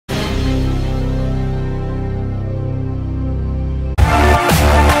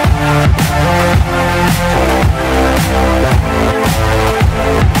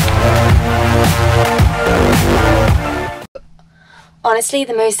Honestly,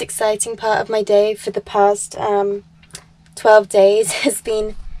 the most exciting part of my day for the past 12 days has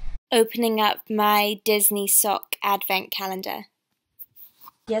been opening up my Disney sock advent calendar.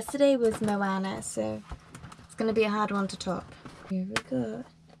 Yesterday was Moana, so it's going to be a hard one to top. Here we go.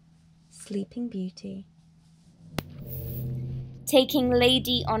 Sleeping Beauty. Taking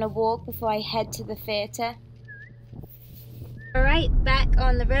Lady on a walk before I head to the theatre. Alright, back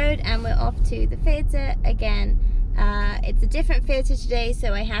on the road and we're off to the theatre again. It's a different theatre today,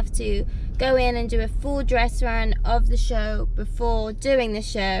 so I have to go in and do a full dress run of the show before doing the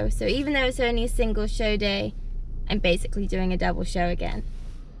show. So even though it's only a single show day, I'm basically doing a double show again.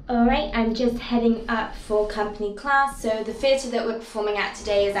 Alright, I'm just heading up for company class. So the theatre that we're performing at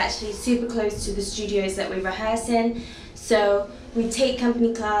today is actually super close to the studios that we rehearse in. So we take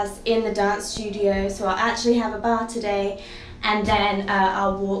company class in the dance studio, so I'll actually have a bar today, and then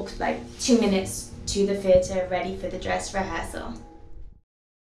I'll walk like 2 minutes to the theatre ready for the dress rehearsal.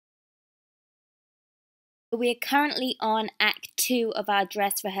 We're currently on Act 2 of our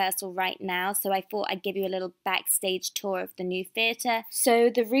dress rehearsal right now, so I thought I'd give you a little backstage tour of the new theatre. So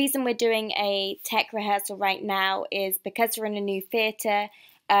the reason we're doing a tech rehearsal right now is because we're in a new theatre,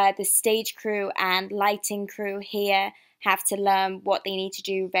 the stage crew and lighting crew here have to learn what they need to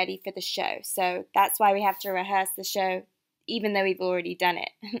do ready for the show. So that's why we have to rehearse the show, even though we've already done it.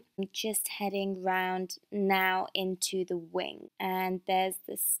 I'm just heading round now into the wing, and there's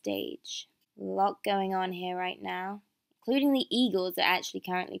the stage. A lot going on here right now, including the Eagles are actually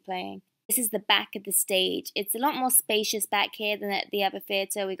currently playing. This is the back of the stage. It's a lot more spacious back here than at the other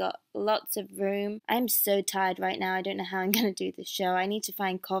theatre. We got lots of room. I'm so tired right now. I don't know how I'm going to do the show. I need to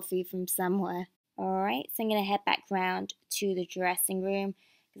find coffee from somewhere. Alright, so I'm going to head back round to the dressing room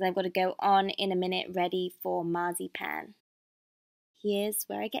because I've got to go on in a minute ready for Marzipan. Here's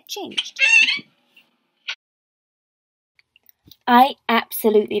where I get changed. I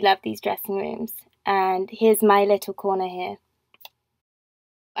absolutely love these dressing rooms, and here's my little corner here.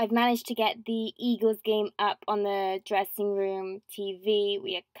 I've managed to get the Eagles game up on the dressing room TV.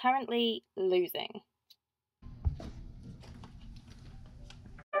 We are currently losing.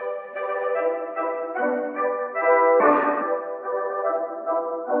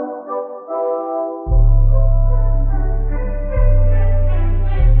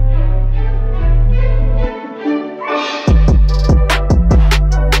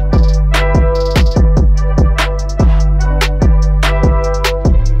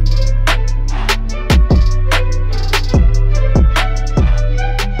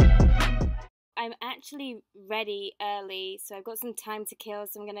 Actually ready early, so I've got some time to kill,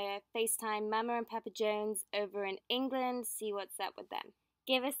 so I'm gonna FaceTime Mama and Papa Jones over in England, see what's up with them.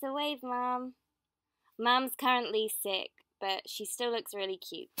 Give us a wave, Mom. Mom's currently sick, but she still looks really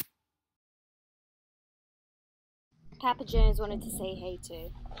cute. Papa Jones wanted to say hey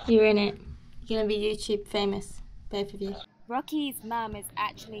too. You're in it. You're gonna be YouTube famous, both of you. Rocky's mum is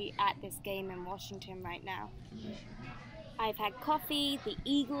actually at this game in Washington right now. I've had coffee, the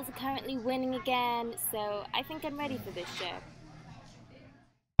Eagles are currently winning again, so I think I'm ready for this show.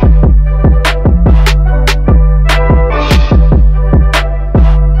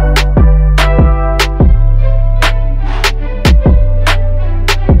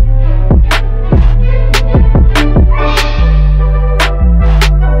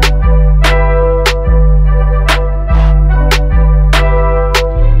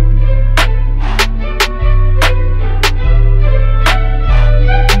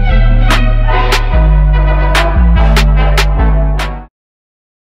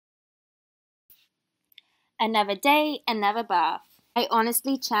 Another day, another bath. I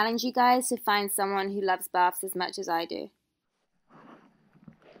honestly challenge you guys to find someone who loves baths as much as I do.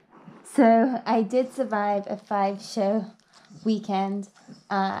 So I did survive a 5-show weekend,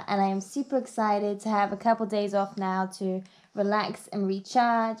 and I am super excited to have a couple days off now to relax and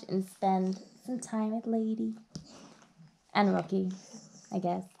recharge and spend some time with Lady and Rocky, I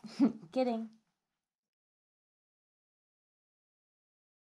guess. Kidding.